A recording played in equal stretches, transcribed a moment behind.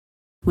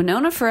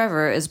Winona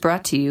Forever is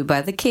brought to you by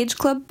the Cage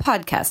Club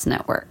Podcast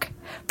Network.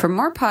 For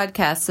more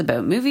podcasts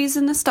about movies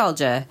and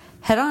nostalgia,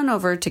 head on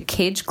over to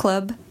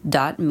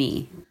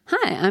cageclub.me.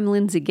 Hi, I'm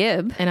Lindsay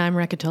Gibb. And I'm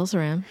Rekha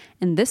Tulsaram.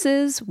 And this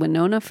is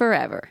Winona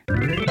Forever.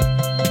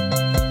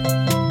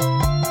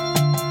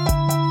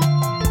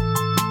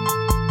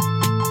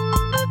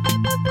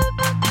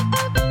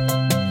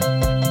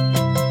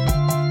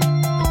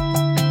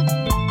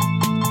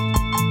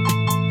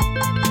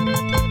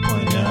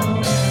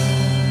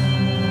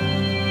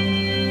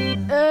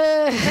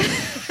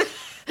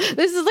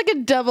 This is like a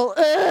double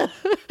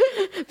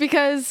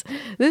because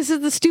this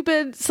is the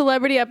stupid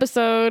celebrity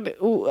episode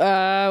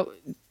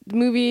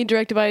movie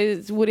directed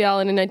by Woody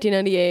Allen in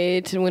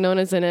 1998, and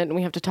Winona's in it, and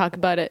we have to talk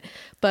about it.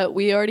 But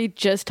we already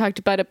just talked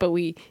about it, but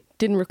we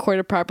didn't record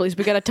it properly, so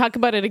we got to talk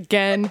about it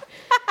again.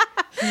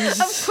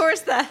 Of course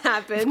that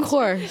happened. Of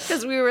course.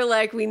 Because we were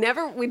like, we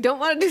don't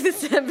want to do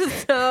this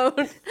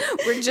episode.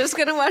 We're just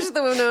going to watch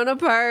the Winona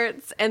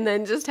parts and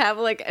then just have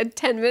like a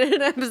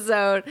 10-minute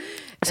episode.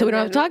 So we don't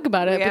have to talk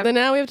about it, but then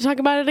now we have to talk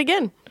about it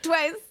again.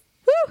 Twice.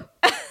 Woo!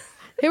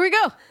 Here we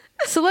go.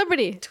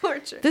 Celebrity.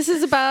 Torture. This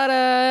is about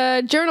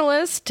a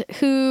journalist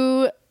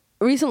who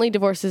recently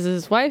divorces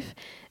his wife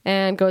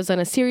and goes on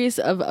a series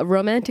of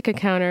romantic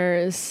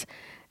encounters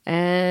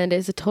and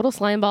is a total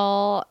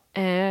slimeball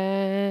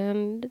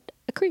and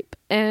a creep.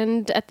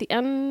 And at the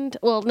end,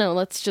 well, no,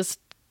 let's just,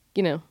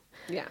 Yeah.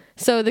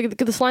 So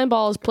the slime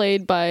ball is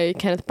played by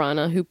Kenneth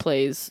Branagh, who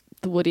plays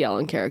the Woody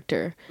Allen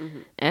character. Mm-hmm.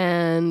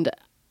 And,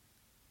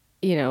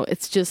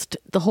 it's just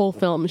the whole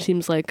film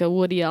seems like a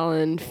Woody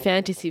Allen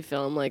fantasy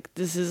film. Like,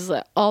 this is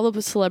all of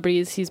the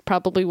celebrities he's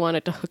probably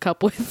wanted to hook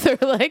up with,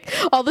 or like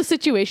all the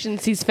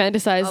situations he's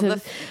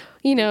fantasized,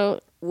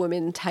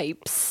 Women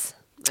types,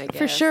 I guess.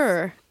 For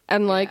sure.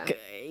 And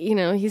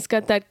he's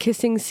got that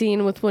kissing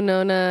scene with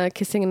Winona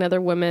kissing another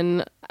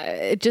woman.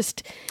 And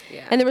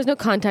there was no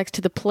context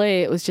to the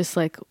play. It was just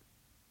like,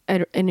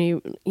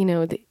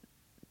 the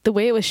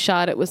way it was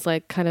shot, it was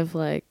like kind of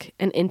like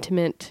an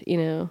intimate,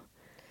 And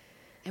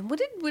what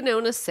did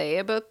Winona say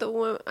about the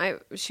one?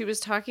 She was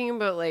talking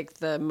about like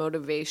the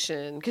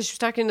motivation, because she was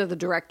talking to the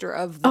director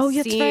of the scene.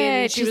 That's right.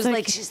 And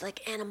she's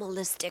like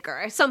animalistic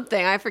or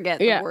something. I forget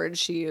the word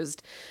she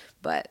used,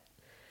 but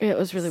it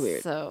was really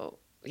weird. So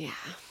yeah.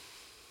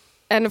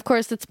 And of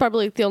course, it's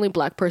probably the only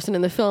black person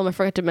in the film. I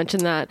forgot to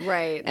mention that.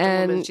 Right.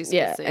 And the woman she's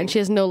kissing. And she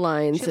has no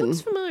lines. She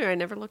looks familiar. I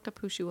never looked up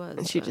who she was.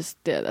 And she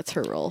that's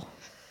her role.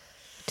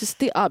 Just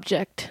the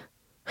object.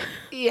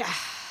 Yeah.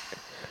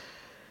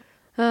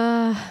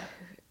 So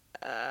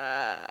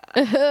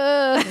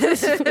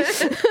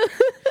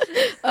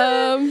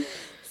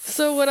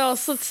what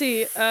else? Let's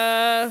see.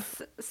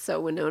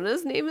 So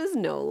Winona's name is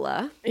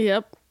Nola.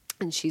 Yep.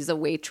 And she's a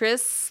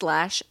waitress /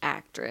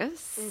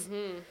 actress.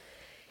 Mm-hmm.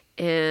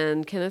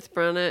 And Kenneth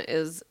Branagh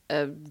is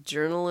a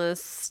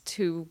journalist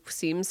who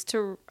he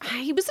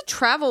was a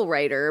travel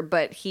writer,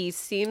 but he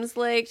seems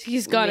like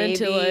he's got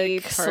into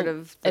like part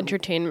of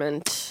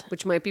entertainment,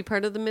 which might be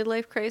part of the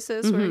midlife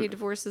crisis, mm-hmm. where he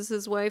divorces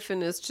his wife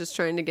and is just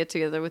trying to get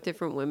together with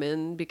different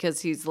women, because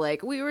he's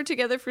like, we were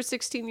together for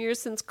 16 years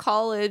since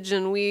college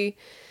and we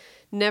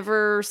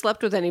never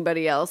slept with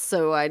anybody else.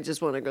 So I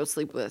just want to go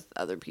sleep with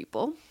other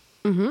people.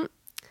 Mm-hmm.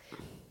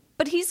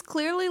 But he's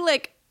clearly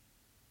like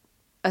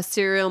a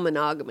serial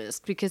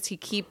monogamist, because he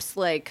keeps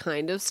like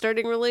kind of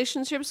starting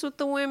relationships with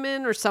the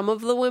women, or some of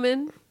the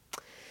women.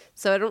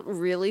 So I don't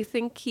really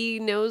think he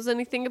knows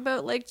anything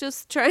about like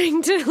just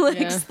trying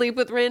to sleep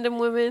with random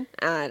women.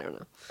 I don't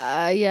know.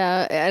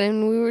 Yeah.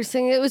 And we were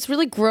saying it was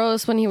really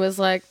gross when he was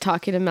like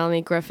talking to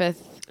Melanie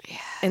Griffith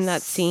in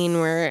that scene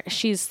where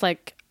she's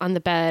like on the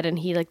bed and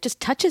he like just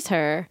touches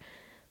her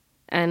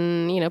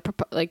and,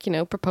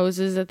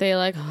 proposes that they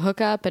like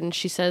hook up, and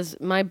she says,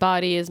 "My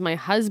body is my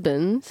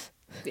husband's."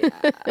 Yeah.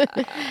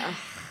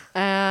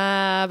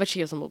 But she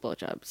gives him a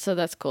blowjob, so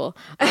that's cool.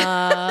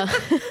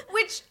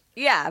 Which,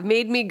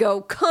 made me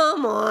go,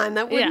 come on,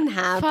 that wouldn't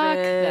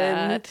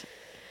happen.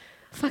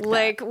 Fuck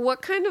like, that.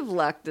 What kind of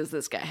luck does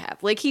this guy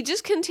have? Like, he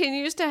just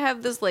continues to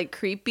have this, like,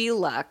 creepy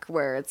luck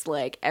where it's,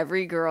 like,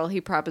 every girl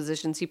he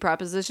propositions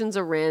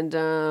a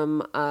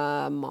random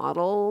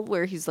model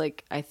where he's,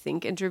 like, I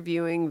think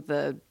interviewing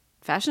the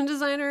fashion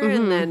designer,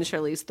 mm-hmm. and then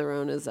Charlize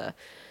Theron is a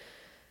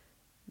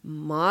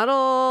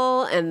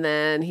model, and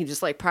then he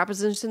just like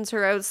propositions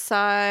her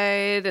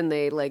outside and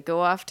they like go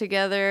off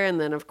together, and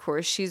then of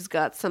course she's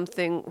got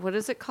something, what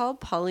is it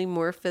called,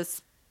 polymorphous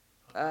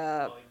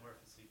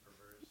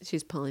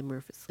she's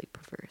polymorphously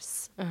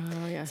perverse.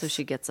 Oh yes. So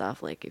she gets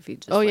off like if you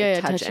just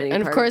touch any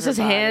and of part course of her his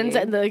body. hands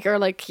and like are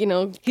like he's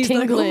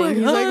tingling. Like,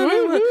 he's like,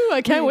 woo-hoo,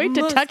 I can't wait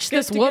to touch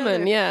this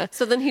woman. Yeah.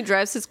 So then he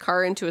drives his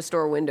car into a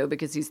store window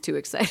because he's too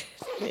excited.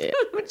 Yeah.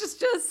 Which is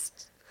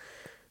just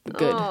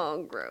good.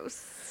 Oh,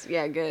 gross.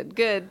 Yeah,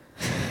 good.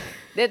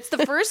 It's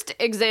the first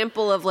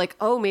example of like,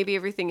 oh, maybe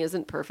everything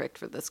isn't perfect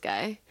for this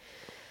guy.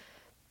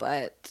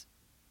 But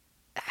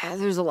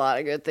there's a lot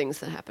of good things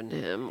that happen to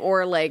him.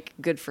 Or like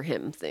good for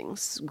him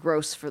things.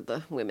 Gross for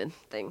the women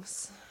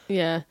things.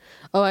 Yeah.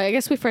 Oh, I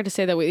guess we forgot to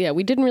say that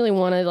we didn't really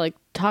want to like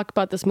talk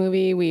about this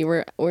movie.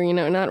 We're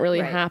not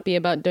really Right. happy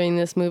about doing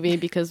this movie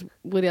because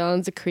Woody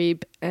Allen's a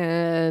creep,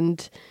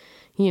 and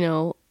we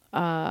don't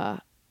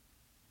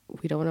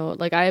know.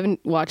 Like, I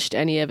haven't watched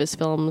any of his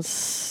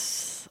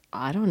films.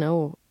 I don't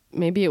know.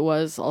 Maybe it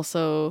was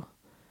also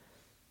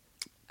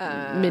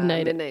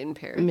Midnight in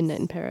Paris. Midnight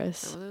in Is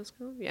Paris. that what it was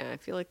called? Yeah, I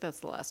feel like that's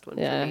the last one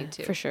Yeah, for me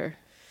too. for sure.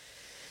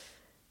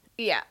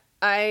 Yeah,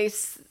 I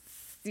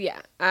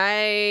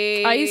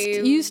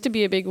used to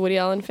be a big Woody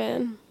Allen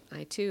fan.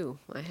 I too.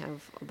 I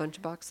have a bunch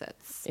of box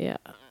sets. Yeah.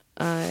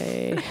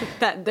 I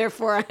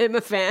Therefore, I'm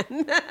a fan.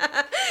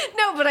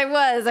 No, but I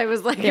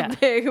was like Yeah. a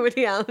big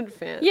Woody Allen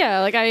fan. Yeah,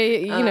 like I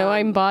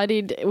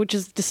embodied, which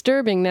is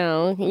disturbing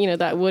now,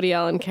 that Woody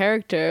Allen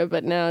character,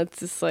 but now it's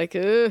just like,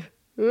 I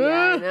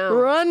know.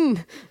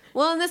 run.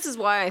 Well, and this is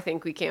why I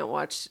think we can't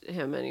watch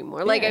him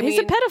anymore. Like, Yeah, I he's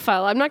mean, a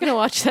pedophile. I'm not going to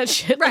watch that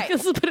shit. Right.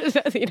 Like, let's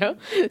put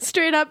it,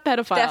 straight up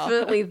pedophile.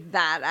 definitely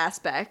that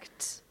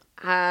aspect.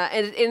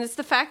 And it's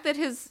the fact that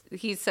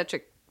he's such a,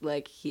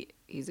 like,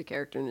 he's a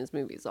character in his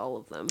movies, all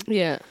of them.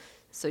 Yeah.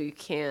 So you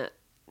can't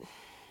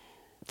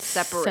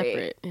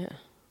separate. Yeah.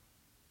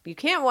 You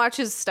can't watch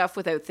his stuff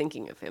without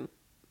thinking of him.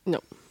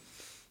 No.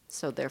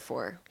 So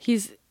therefore,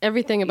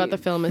 Everything about the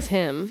You film is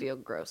him. feel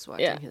gross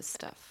watching Yeah. his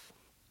stuff.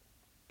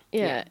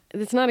 Yeah.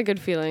 It's not a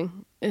good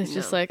feeling. It's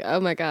just No. like, oh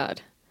my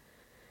God.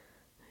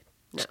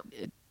 No.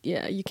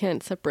 Yeah, you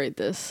can't separate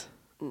this.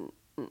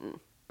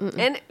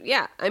 And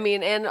yeah, I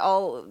mean, and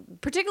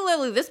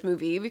particularly this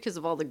movie, because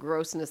of all the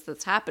grossness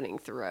that's happening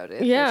throughout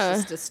it. Yeah.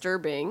 It's just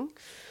disturbing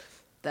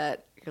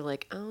that you're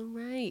like, oh,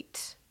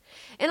 right.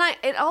 And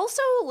it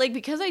also, like,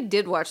 because I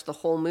did watch the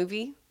whole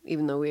movie,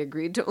 even though we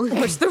agreed to only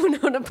watch the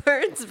Winona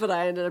parts, but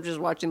I ended up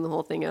just watching the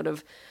whole thing out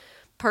of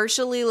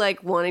partially,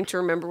 like, wanting to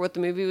remember what the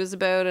movie was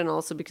about, and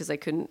also because I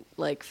couldn't,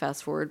 like,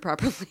 fast forward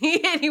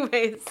properly.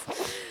 Anyways,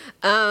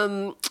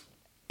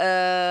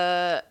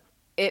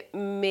 it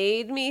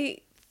made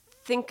me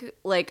think,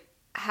 like,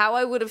 how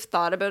I would have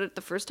thought about it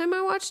the first time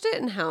I watched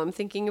it and how I'm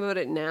thinking about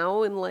it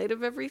now in light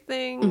of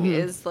everything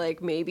is,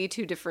 like, maybe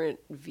two different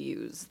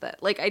views.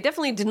 That, like, I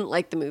definitely didn't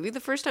like the movie the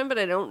first time, but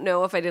I don't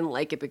know if I didn't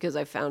like it because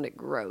I found it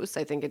gross.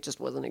 I think it just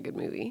wasn't a good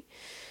movie.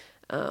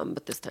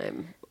 But this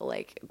time,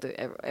 like,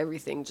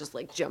 everything just,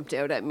 like, jumped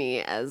out at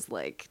me as,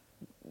 like,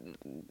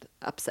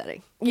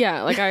 upsetting.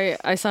 Yeah, like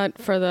I saw it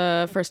for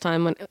the first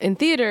time in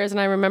theaters,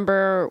 and I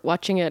remember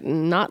watching it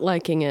and not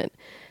liking it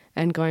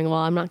and going,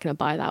 well, I'm not going to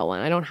buy that one.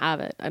 I don't have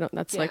it.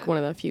 That's like Yeah. one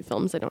of the few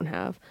films I don't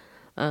have.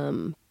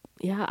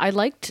 Yeah, I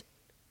liked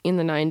in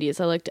the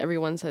 90s. I liked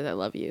Everyone Says I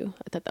Love You.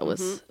 I thought that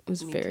was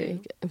very,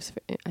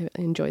 I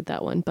enjoyed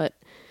that one, but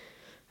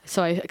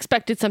so I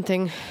expected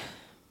something,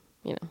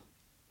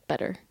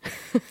 better.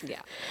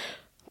 Yeah.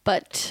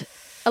 But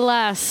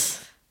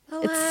alas, it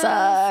Alas,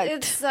 sucked.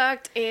 It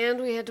sucked, and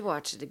we had to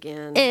watch it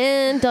again.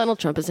 And Donald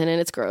Trump is in it.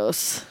 It's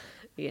gross.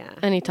 Yeah.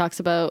 And he talks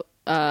about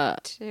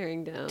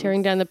Tearing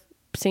down the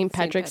St.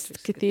 Patrick's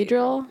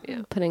Cathedral,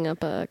 Yeah. putting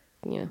up a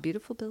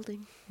Beautiful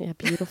building. yeah,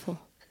 beautiful.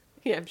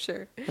 Yeah, I'm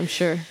sure. I'm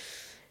sure.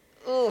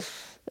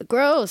 Oof.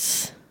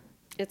 Gross.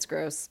 It's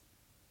gross.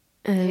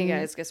 And Hey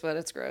guys, guess what?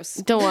 It's gross.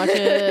 don't watch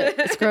it.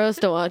 It's gross.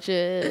 Don't watch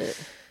it.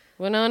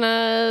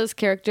 Winona's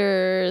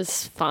character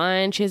is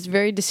fine. She has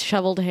very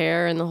disheveled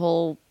hair in the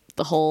whole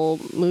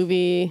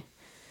movie.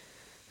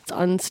 It's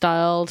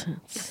unstyled.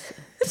 It's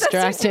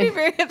That seems to be distracting.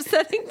 very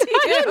upsetting to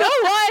I don't you. know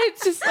why.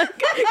 It's just like,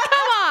 come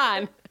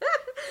on.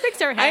 Fix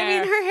her hair. I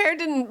mean, her hair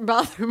didn't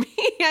bother me.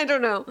 I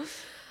don't know.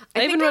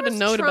 I even wrote a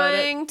note about it.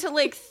 Trying to,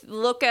 like,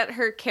 look at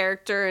her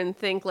character and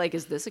think, like,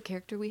 is this a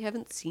character we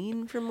haven't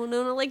seen from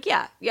Winona? Like,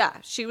 yeah,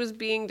 she was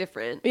being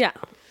different. Yeah,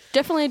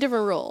 definitely a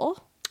different role.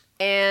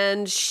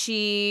 And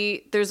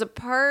there's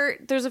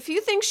a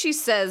few things she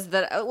says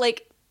that,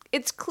 like,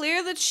 it's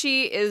clear that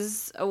she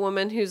is a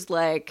woman who's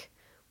like,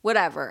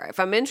 whatever, if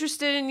I'm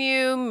interested in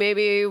you,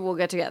 maybe we'll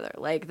get together.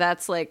 Like,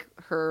 that's like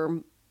her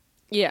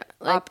Yeah,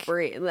 like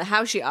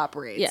how she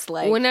operates. yeah.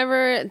 Like,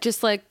 Whenever,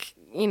 just like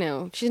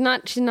she's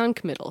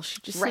non-committal.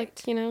 She just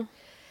Right. like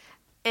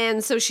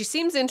and so she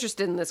seems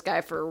interested in this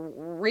guy for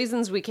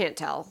reasons we can't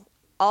tell.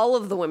 All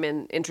of the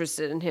women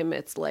interested in him,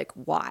 it's like,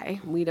 why?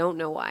 We don't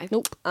know why.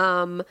 Nope.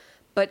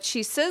 But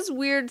she says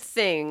weird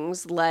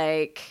things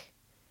like,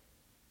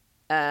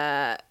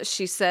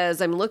 she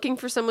says, I'm looking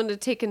for someone to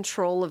take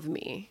control of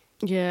me.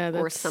 Yeah,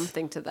 that's Or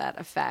something to that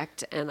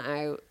effect. And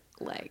I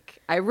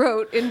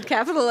wrote in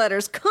capital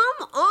letters, come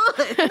on,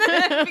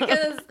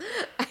 because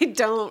I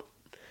don't,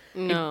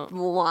 No,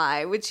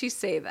 why would she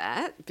say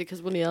that?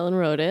 because Woody Allen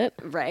wrote it.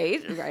 Right.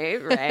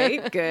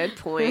 Good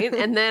point.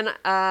 And then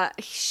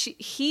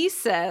he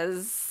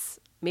says,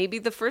 maybe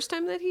the first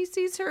time that he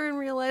sees her and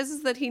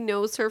realizes that he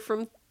knows her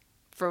from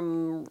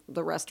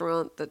the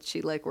restaurant that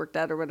she like worked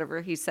at or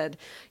whatever, he said,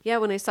 yeah,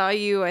 when I saw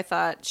you, I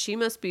thought she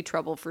must be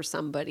trouble for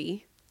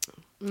somebody,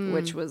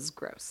 which was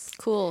gross.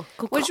 Cool.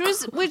 Which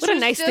was what a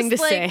nice thing to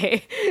just, like,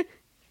 say.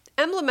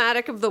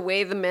 emblematic of the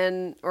way the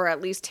men, or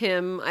at least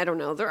him, I don't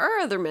know, there are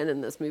other men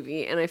in this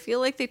movie, and I feel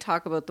like they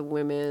talk about the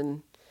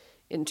women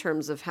in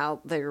terms of how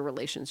their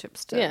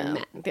relationships to Yeah,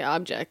 men. the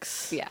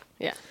objects. Yeah.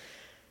 Yeah.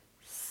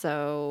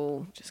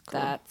 So Just cool.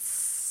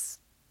 that's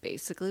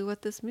basically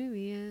what this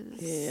movie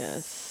is.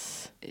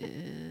 Yes.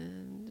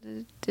 And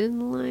I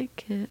didn't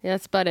like it. Yeah,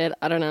 that's about it.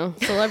 I don't know.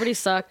 Celebrity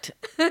sucked.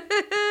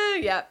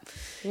 Yeah.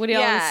 Woody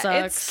Allen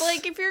sucks. It's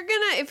like if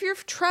you're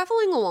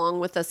traveling along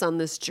with us on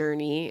this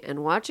journey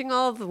and watching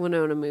all of the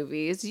Winona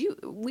movies,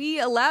 we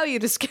allow you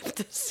to skip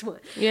this one.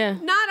 Yeah.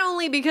 Not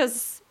only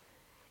because,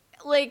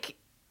 like,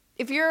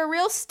 if you're a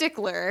real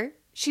stickler,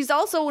 she's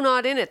also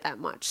not in it that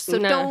much, so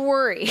No. don't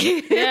worry.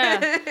 Yeah.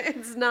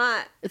 It's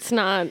not. It's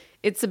not.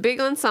 It's a big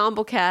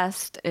ensemble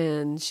cast,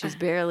 and she's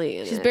barely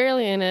in it. She's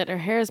barely in it. Her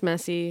hair is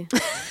messy.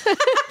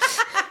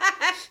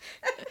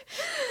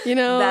 You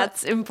know,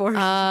 That's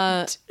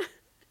important.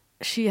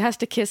 she has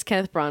to kiss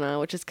Kenneth Branagh,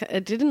 which is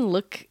it didn't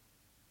look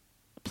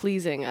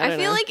pleasing. I I don't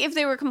feel know. like if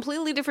they were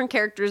completely different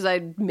characters,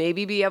 I'd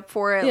maybe be up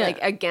for it. Yeah. Like,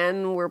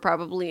 again, we're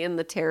probably in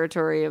the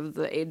territory of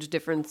the age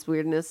difference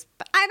weirdness.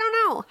 But I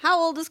don't know. How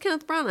old is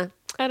Kenneth Branagh?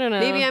 I don't know.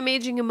 Maybe I'm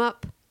aging him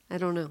up. I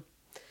don't know.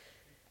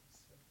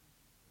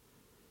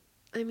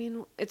 I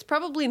mean, it's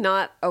probably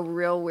not a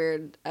real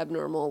weird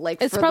abnormal.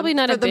 Like, It's for probably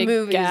not for a the big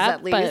movies, gap,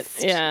 at least.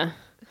 but yeah.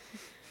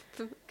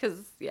 Because,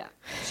 yeah,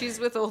 she's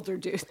with older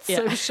dudes,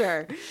 Yeah. I'm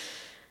sure.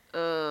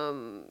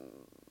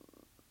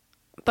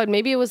 But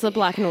maybe it was the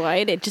black and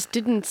white. It just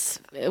didn't.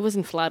 It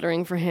wasn't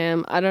flattering for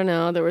him. I don't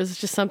know. There was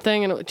just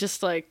something, and it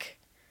just like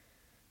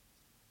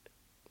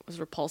was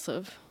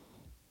repulsive.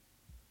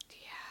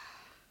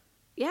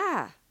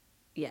 Yeah.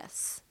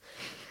 Yes.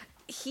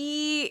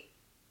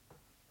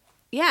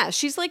 Yeah,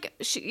 she's like,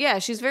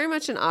 she's very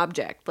much an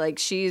object. Like,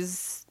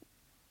 she's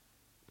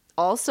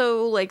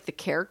also like the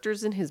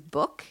characters in his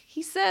book,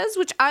 he says,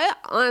 which I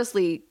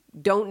honestly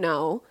don't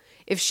know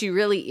if she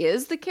really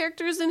is the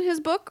characters in his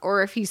book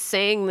or if he's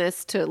saying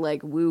this to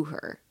like woo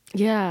her.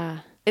 Yeah.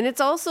 And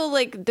it's also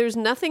like there's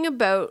nothing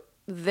about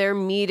their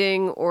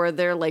meeting or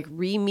their like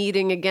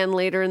re-meeting again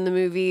later in the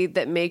movie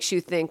that makes you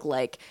think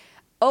like,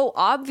 oh,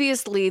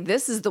 obviously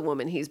this is the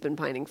woman he's been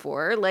pining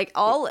for. Like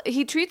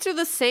he treats her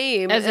the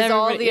same as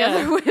all everybody- the yeah.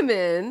 other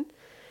women,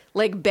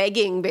 like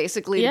begging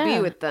basically to Yeah.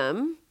 be with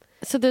them.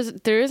 So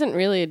there isn't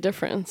really a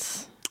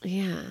difference.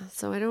 Yeah.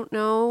 So I don't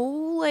know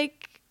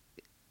like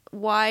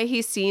why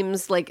he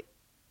seems like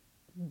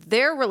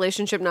their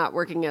relationship not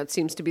working out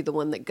seems to be the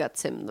one that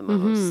guts him the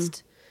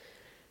most.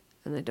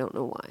 And I don't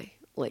know why.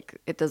 Like,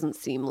 it doesn't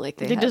seem like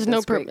they had There's this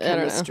no great I don't know.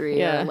 chemistry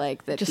Yeah. or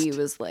like that he Just-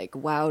 was like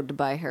wowed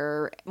by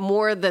her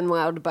more than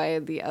wowed by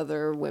the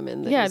other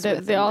women. That Yeah, he's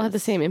with they in all had the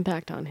this. same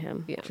impact on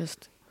him. Yeah.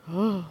 Just I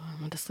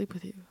want to sleep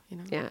with you. You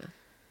know. Yeah.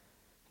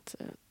 That's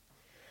it.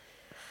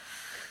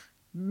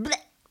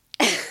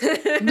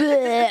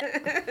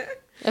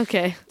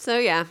 Okay. So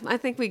yeah, I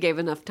think we gave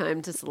enough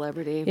time to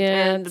Celebrity.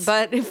 Yeah,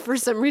 But if for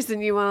some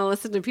reason you want to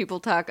listen to people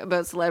talk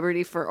about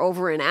Celebrity for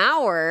over an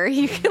hour,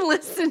 you can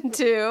listen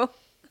to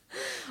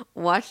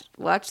Watch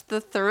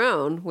the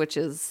Throne, which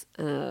is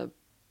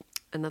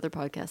another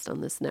podcast on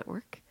this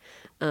network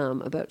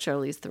about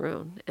Charlize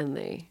Theron, and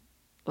they,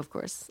 of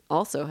course,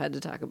 also had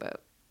to talk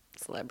about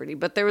Celebrity.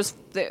 But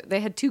they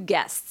had two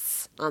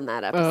guests on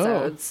that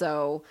episode,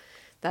 so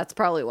that's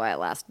probably why it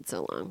lasted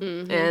so long.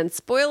 And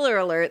spoiler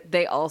alert,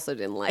 they also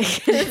didn't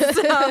like it.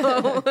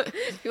 So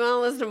if you want to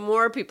listen to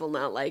more people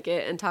not like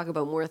it and talk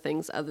about more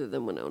things other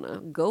than Winona,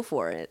 go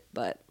for it.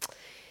 But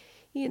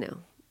you know,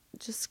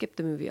 just skip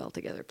the movie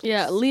altogether, please.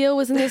 Yeah, Leo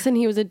was in this and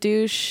he was a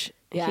douche.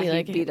 Yeah,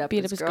 he beat up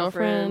his his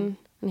girlfriend.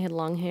 and he had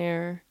long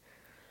hair,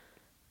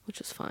 which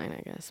was fine,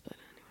 I guess. But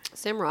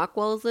Sam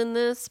Rockwell's in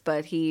this,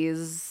 but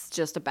he's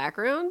just a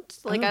background.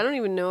 Like, I don't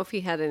even know if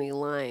he had any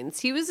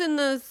lines. He was in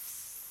the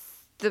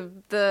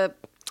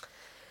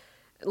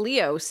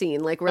Leo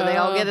scene, like where they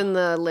all get in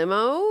the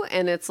limo,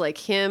 and it's like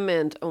him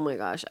and oh my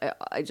gosh,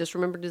 I just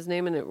remembered his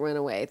name and it went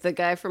away. The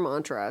guy from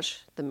Entourage,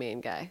 the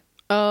main guy.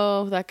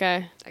 oh, that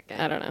guy. That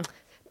guy. I don't know.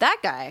 That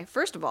guy.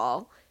 First of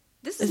all,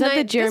 this Is that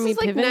the Jeremy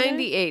this is like Piven guy?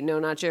 98. No,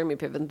 not Jeremy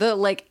Piven. The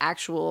like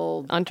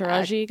actual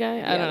Entourage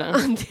guy. I don't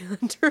know. The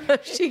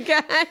Entourage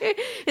guy.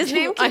 His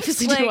name I keeps just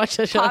didn't like watch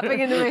that show. I don't popping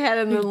know. into my head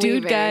and then Dude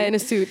leaving. guy in a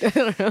suit. I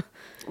don't know.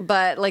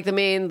 But like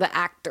the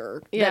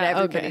actor Yeah, that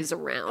okay. everybody's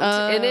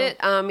around in it.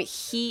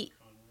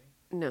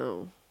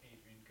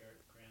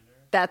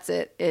 That's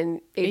it. And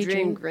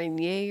Adrian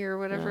Grenier or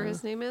whatever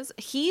his name is.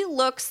 He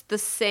looks the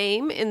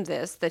same in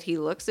this that he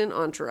looks in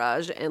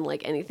Entourage and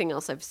like anything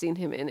else I've seen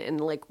him in. And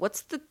like,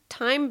 what's the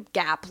time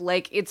gap?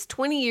 Like, it's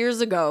 20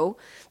 years ago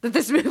that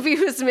this movie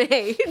was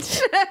made.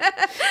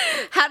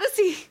 How does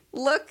he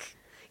look?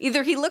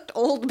 Either he looked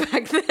old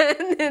back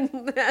then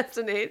and that's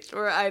an age,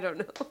 or I don't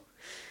know.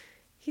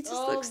 He just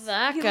looks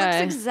that he guy.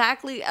 looks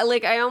exactly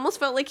like I almost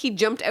felt like he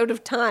jumped out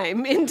of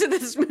time into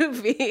this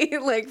movie,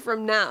 like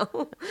from now.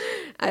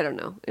 I don't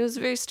know. It was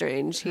very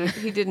strange.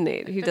 He didn't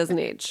age. He doesn't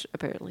age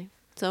apparently.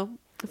 So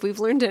if we've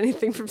learned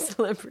anything from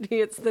Celebrity,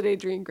 it's that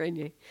Adrian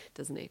Grenier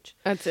doesn't age.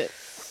 That's it.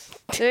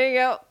 There you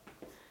go.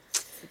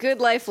 Good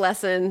life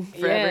lesson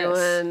for Yes.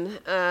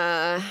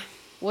 everyone.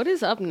 What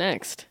is up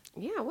next?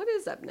 Yeah, what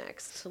is up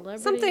next?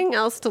 Celebrity. Something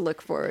else to look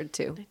forward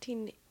to.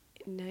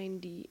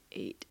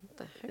 1998. What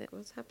the heck?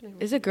 What's happening?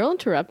 Is it Girl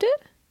Interrupted?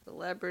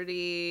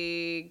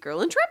 Celebrity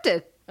Girl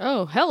Interrupted.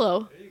 Oh,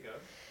 hello. There you go.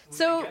 We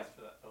So- need a guest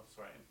for that. Oh,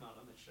 sorry, it's not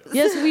on the show.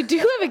 Yes, we do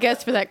have a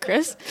guest for that,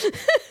 Chris.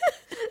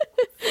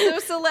 So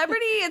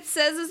Celebrity, it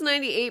says is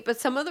 98, but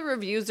some of the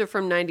reviews are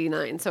from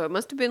 99. So it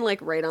must have been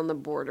like right on the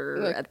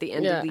border at the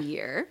end yeah. of the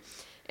year.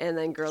 And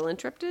then Girl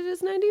Interrupted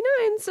is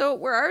 99. So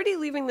we're already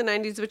leaving the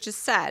 90s, which is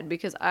sad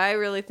because I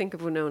really think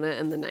of Winona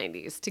and the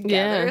 90s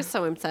together. Yeah.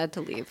 So I'm sad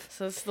to leave.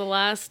 So it's the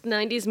last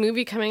 90s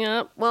movie coming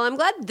up. Well, I'm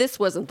glad this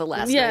wasn't the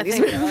last Yeah, 90s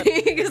thank God.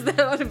 movie because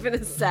that would have been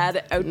a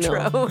sad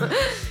outro.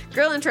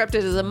 Girl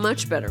Interrupted is a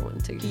much better one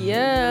to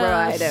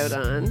Yes. ride out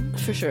on.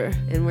 For sure.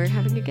 And we're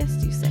having a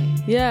guest, you say.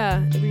 Yeah,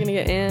 we're going to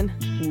get Anne.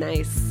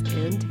 Nice.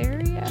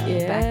 Antaria.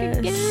 Yes. Back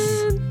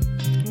again.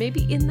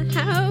 Maybe in the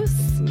house.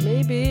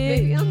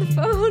 Maybe on the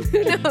phone.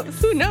 Who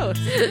knows? Who knows?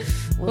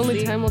 We'll Only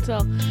see. time will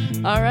tell.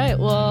 All right,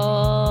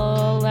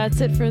 well,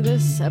 that's it for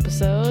this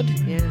episode.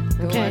 Yeah.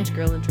 Go Okay. watch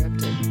Girl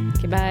Interrupted.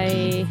 Okay,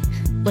 bye.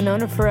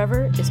 Winona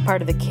Forever is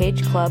part of the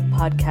Cage Club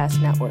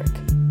Podcast Network.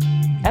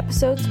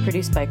 Episodes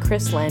produced by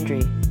Chris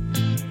Landry.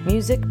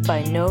 Music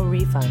by No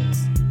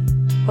Refunds.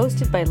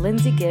 Hosted by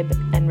Lindsay Gibb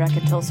and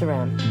Rekha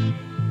Tulsaram.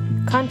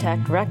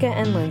 Contact Rekha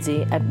and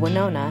Lindsay at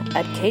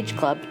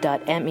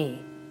winona@cageclub.me.